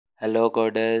Hello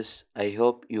coders, I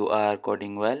hope you are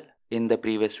coding well. In the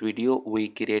previous video, we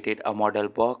created a model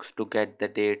box to get the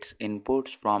dates inputs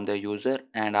from the user,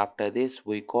 and after this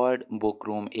we called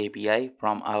Bookroom API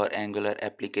from our Angular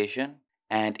application.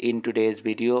 And in today's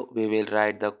video, we will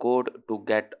write the code to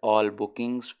get all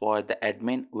bookings for the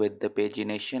admin with the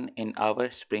pagination in our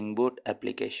Spring Boot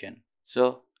application.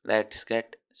 So let's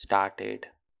get started.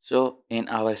 So in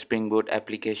our Spring Boot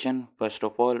application, first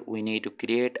of all, we need to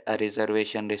create a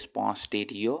reservation response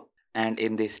DTO, and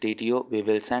in this DTO we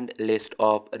will send list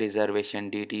of reservation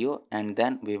DTO, and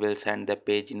then we will send the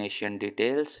pagination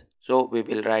details. So we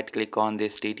will right click on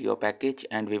this DTO package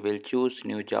and we will choose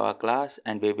new Java class,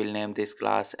 and we will name this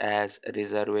class as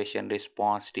reservation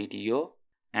response DTO.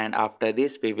 And after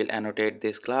this we will annotate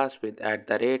this class with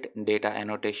 @data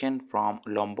annotation from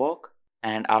Lombok.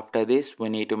 And after this we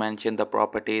need to mention the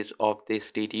properties of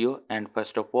this DTO, and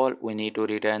first of all we need to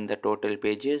return the total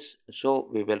pages. So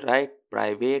we will write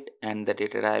private and the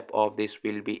data type of this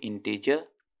will be integer,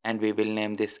 and we will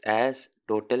name this as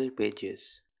total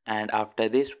pages. And after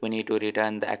this we need to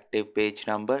return the active page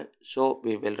number, so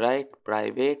we will write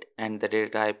private and the data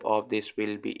type of this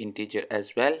will be integer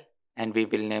as well, and we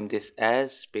will name this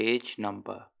as page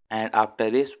number. And after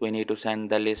this we need to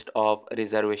send the list of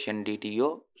reservation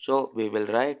DTO, so we will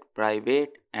write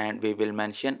private and we will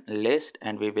mention list,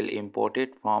 and we will import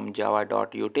it from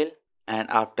java.util. And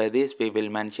after this we will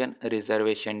mention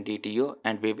reservation DTO,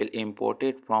 and we will import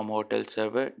it from hotel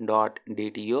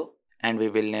server.dto, and we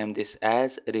will name this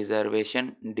as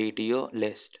reservation DTO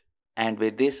list. And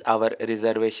with this our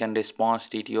reservation response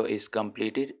DTO is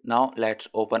completed. Now let's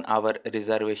open our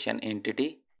reservation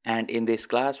entity, and in this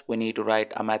class we need to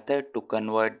write a method to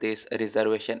convert this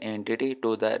reservation entity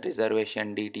to the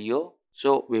reservation DTO.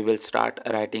 So we will start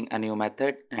writing a new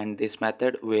method, and this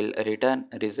method will return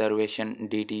reservation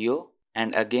DTO,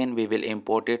 and again we will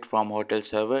import it from hotel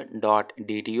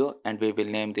server.dto, and we will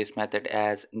name this method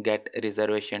as get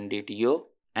reservation DTO.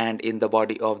 And in the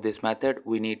body of this method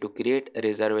we need to create a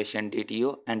reservation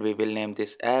DTO, and we will name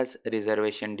this as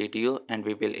reservation DTO, and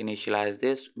we will initialize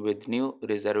this with new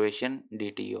reservation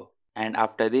DTO. And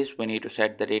after this we need to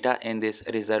set the data in this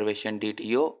reservation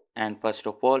DTO, and first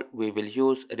of all we will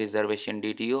use reservation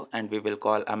DTO and we will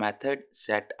call a method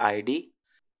set ID,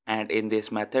 and in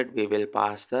this method we will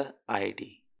pass the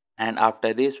ID. And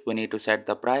after this we need to set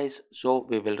the price, so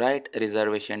we will write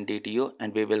reservation DTO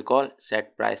and we will call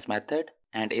set price method,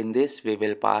 and in this we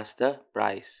will pass the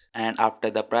price. And after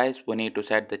the price we need to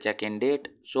set the check-in date,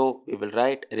 so we will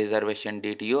write reservation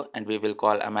DTO and we will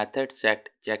call a method set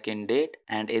check-in date,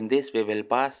 and in this we will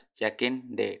pass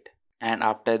check-in date. And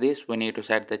after this we need to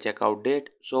set the checkout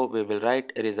date, so we will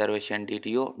write reservation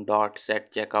DTO dot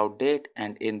set checkout date,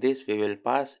 and in this we will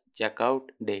pass checkout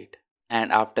date.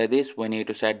 And after this we need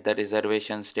to set the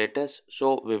reservation status,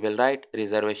 so we will write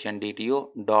reservation DTO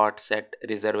dot set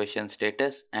reservation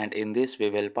status, and in this we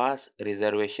will pass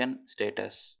reservation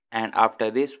status. And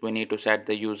after this we need to set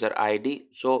the user ID,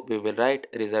 so we will write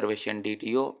reservation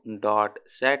DTO dot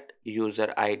set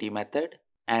user ID method,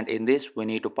 and in this we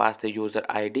need to pass the user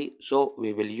ID, so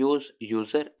we will use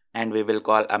user and we will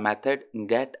call a method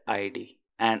get ID.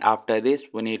 And after this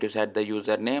we need to set the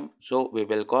username, so we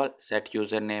will call set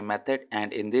username method,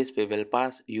 and in this we will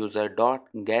pass user dot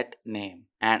get name.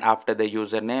 And after the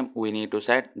username we need to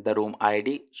set the room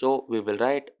ID, so we will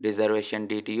write reservation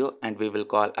DTO and we will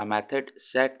call a method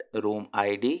set room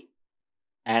ID.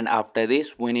 And after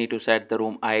this we need to set the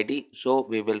room ID, so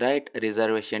we will write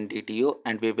reservation DTO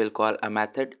and we will call a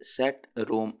method set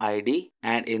room ID,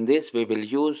 and in this we will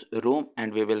use room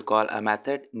and we will call a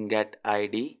method get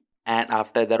ID. And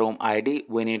after the room ID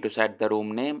we need to set the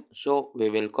room name, so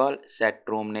we will call set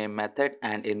room name method,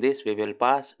 and in this we will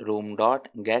pass room dot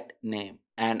get name.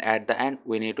 And at the end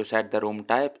we need to set the room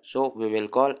type, so we will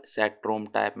call set room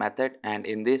type method, and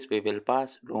in this we will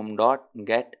pass room dot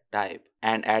get type.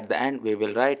 And at the end we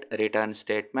will write return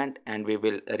statement, and we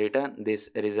will return this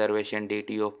reservation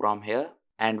DTO from here.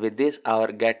 And with this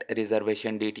our get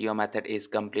reservation DTO method is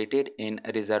completed in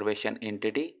reservation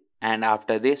entity. And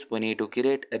after this we need to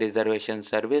create a reservation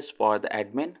service for the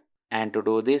admin, and to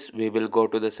do this we will go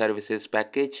to the services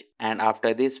package, and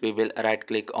after this we will right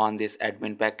click on this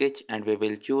admin package and we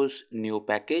will choose new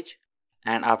package.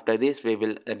 And after this we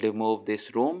will remove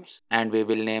these rooms and we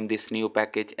will name this new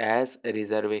package as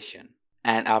reservation.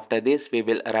 And after this we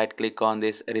will right click on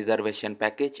this reservation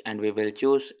package and we will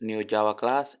choose new Java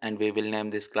class, and we will name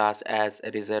this class as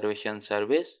reservation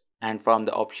service, and from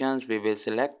the options we will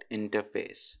select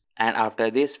interface. And after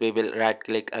this we will right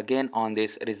click again on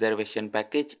this reservation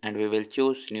package and we will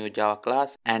choose new Java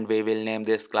class, and we will name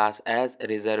this class as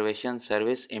reservation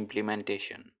service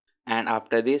implementation. and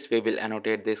after this we will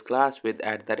annotate this class with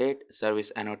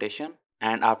 @service annotation,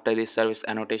 and after this service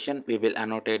annotation we will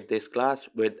annotate this class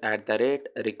with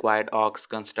 @required aux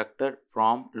constructor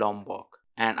from Lombok,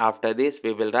 and after this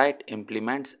we will write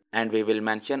implements and we will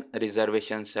mention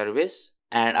reservation service,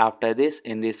 and after this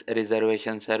in this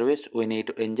reservation service we need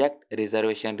to inject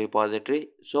reservation repository,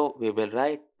 so we will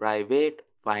write private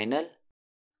final,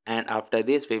 and after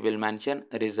this we will mention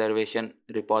reservation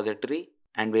repository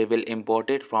and we will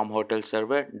import it from hotel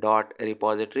server dot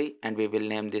repository and we will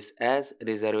name this as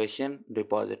reservation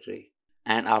repository,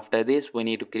 and after this we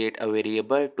need to create a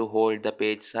variable to hold the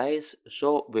page size,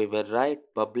 so we will write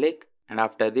public, and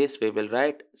after this we will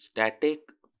write static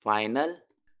final,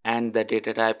 and the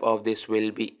data type of this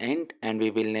will be int and we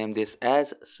will name this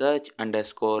as search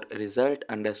underscore result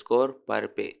underscore per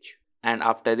page, and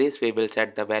after this we will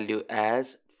set the value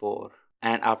as 4,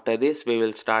 and after this we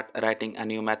will start writing a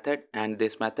new method, and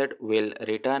this method will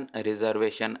return a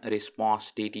reservation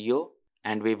response DTO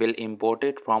and we will import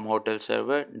it from hotel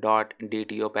server dot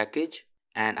DTO package,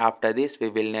 and after this we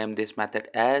will name this method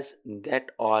as get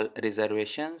all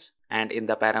reservations, and in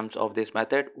the params of this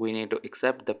method we need to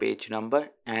accept the page number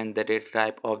and the data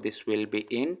type of this will be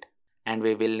int and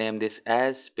we will name this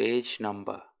as page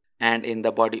number, and in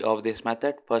the body of this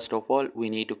method first of all we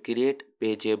need to create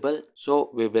pageable, so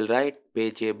we will write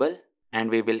pageable and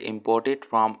we will import it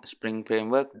from spring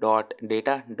framework dot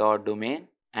data dot domain,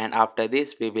 and after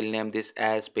this we will name this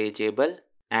as pageable,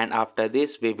 and after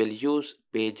this we will use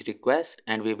page request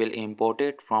and we will import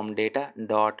it from data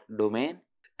dot domain,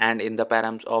 and in the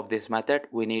params of this method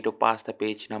we need to pass the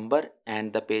page number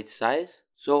and the page size,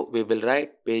 so we will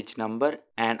write page number,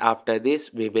 and after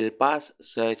this we will pass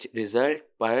search result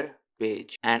per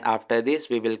page, and after this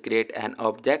we will create an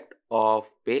object of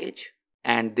page,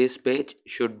 and this page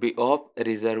should be of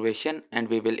reservation and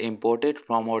we will import it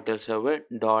from hotel server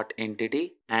dot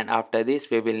entity, and after this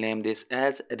we will name this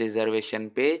as reservation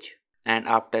page, and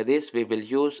after this we will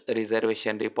use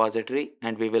reservation repository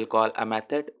and we will call a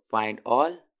method find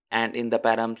all, and in the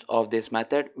params of this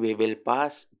method we will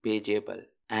pass pageable,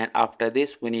 and after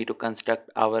this we need to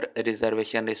construct our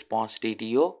reservation response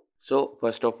DTO. So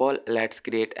first of all let's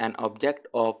create an object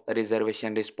of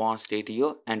reservation response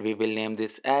DTO and we will name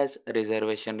this as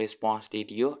reservation response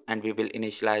DTO and we will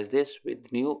initialize this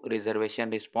with new reservation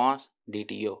response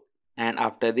DTO, and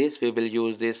after this we will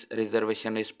use this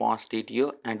reservation response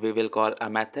DTO and we will call a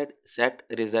method set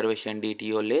reservation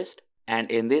DTO list,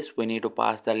 and in this we need to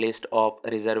pass the list of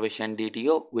reservation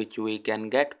DTO which we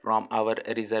can get from our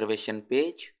reservation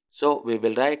page, so we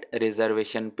will write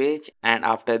reservation page and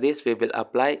after this we will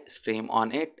apply stream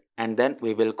on it, and then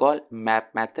we will call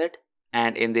map method,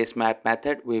 and in this map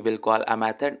method we will call a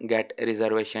method get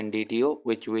reservation DTO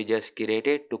which we just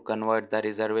created to convert the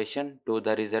reservation to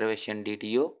the reservation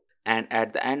DTO, and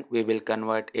at the end we will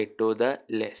convert it to the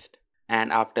list,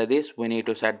 and after this we need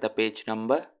to set the page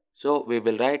number, so we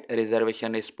will write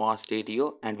reservation response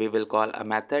DTO and we will call a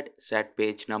method set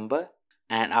page number,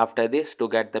 and after this to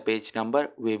get the page number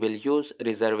we will use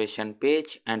reservation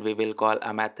page and we will call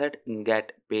a method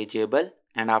get pageable,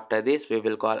 and after this we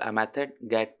will call a method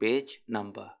get page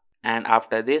number, and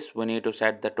after this we need to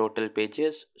set the total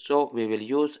pages, so we will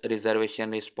use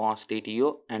reservation response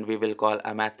DTO and we will call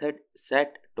a method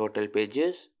set total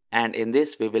pages, and in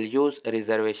this we will use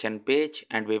reservation page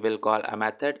and we will call a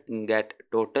method get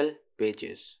total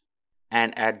pages,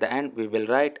 and at the end we will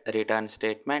write return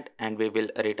statement and we will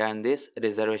return this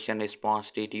reservation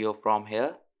response DTO from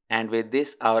here, and with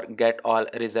this our get all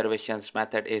reservations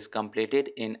method is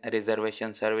completed in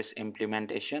reservation service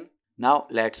implementation. Now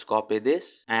let's copy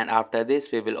this, and after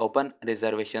this we will open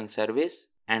reservation service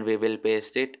and we will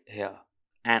paste it here,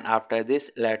 and after this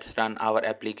let's run our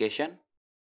application.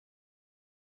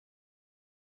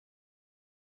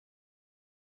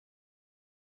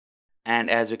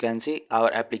 And as you can see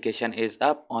our application is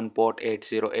up on port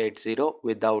 8080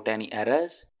 without any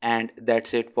errors, and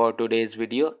that's it for today's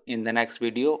video. In the next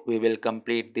video we will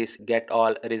complete this get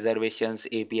all reservations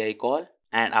API call,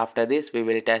 and after this we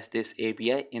will test this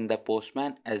API in the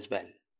Postman as well.